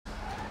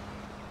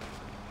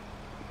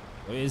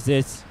What is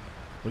this?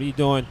 What are you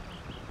doing?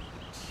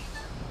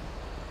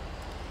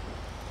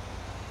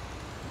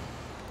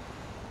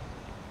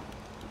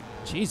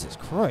 Jesus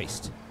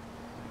Christ.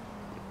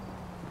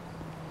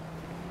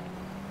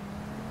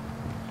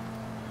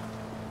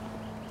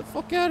 Get the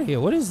fuck out of here.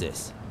 What is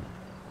this?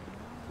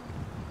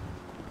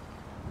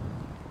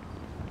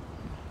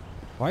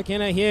 Why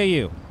can't I hear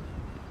you?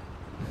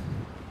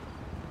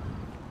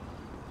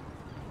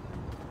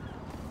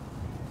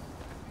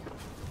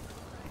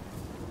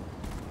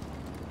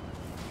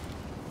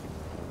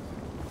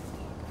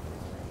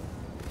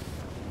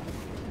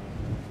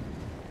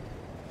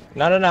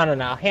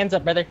 No. Hands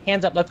up, brother.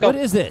 Hands up. Let's go. What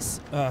is this?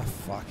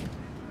 Fuck.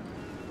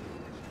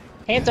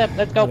 Hands up.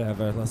 Let's go.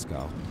 Whatever. Let's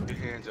go. Put your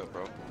hands up,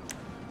 bro.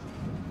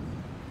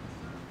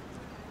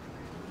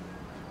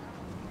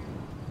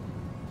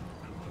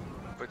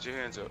 Put your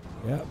hands up.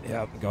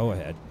 Yep. Go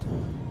ahead.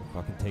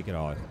 Fucking take it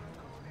all.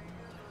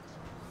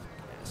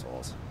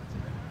 Assholes.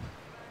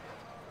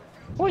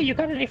 Boy, you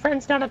got any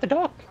friends down at the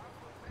dock?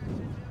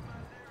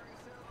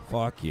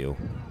 Fuck you.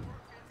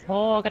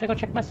 Oh, I gotta go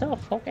check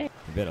myself. Okay.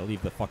 You better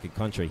leave the fucking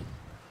country.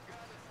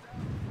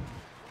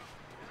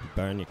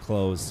 Burn your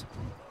clothes.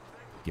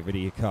 Give it to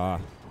your car.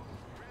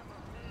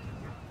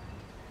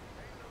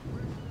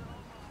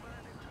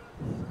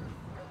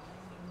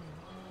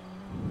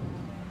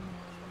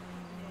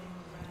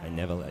 I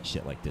never let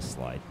shit like this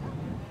slide.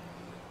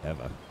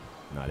 Ever.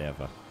 Not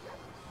ever.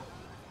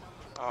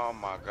 Oh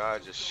my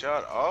God, just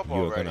shut up You're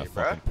already, gonna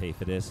bruh. fucking pay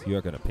for this.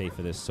 You're gonna pay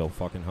for this so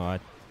fucking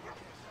hard.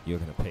 You're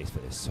gonna pay for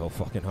this so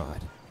fucking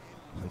hard.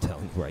 I'm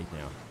telling you right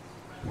now.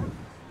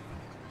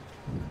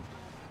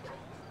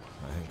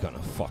 I'm gonna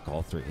fuck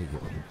all three of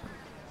you.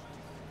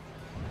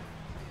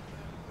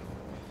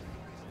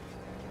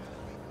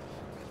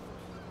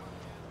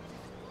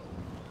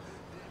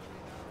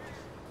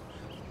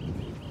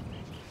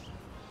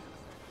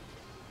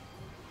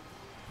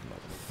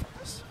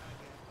 Motherfuckers.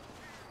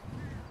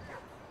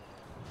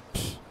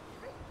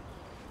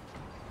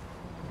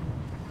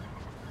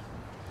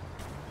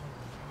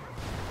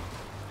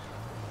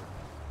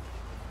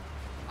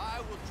 I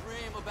will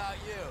dream about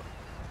you.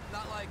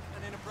 Not like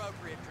an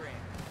inappropriate dream.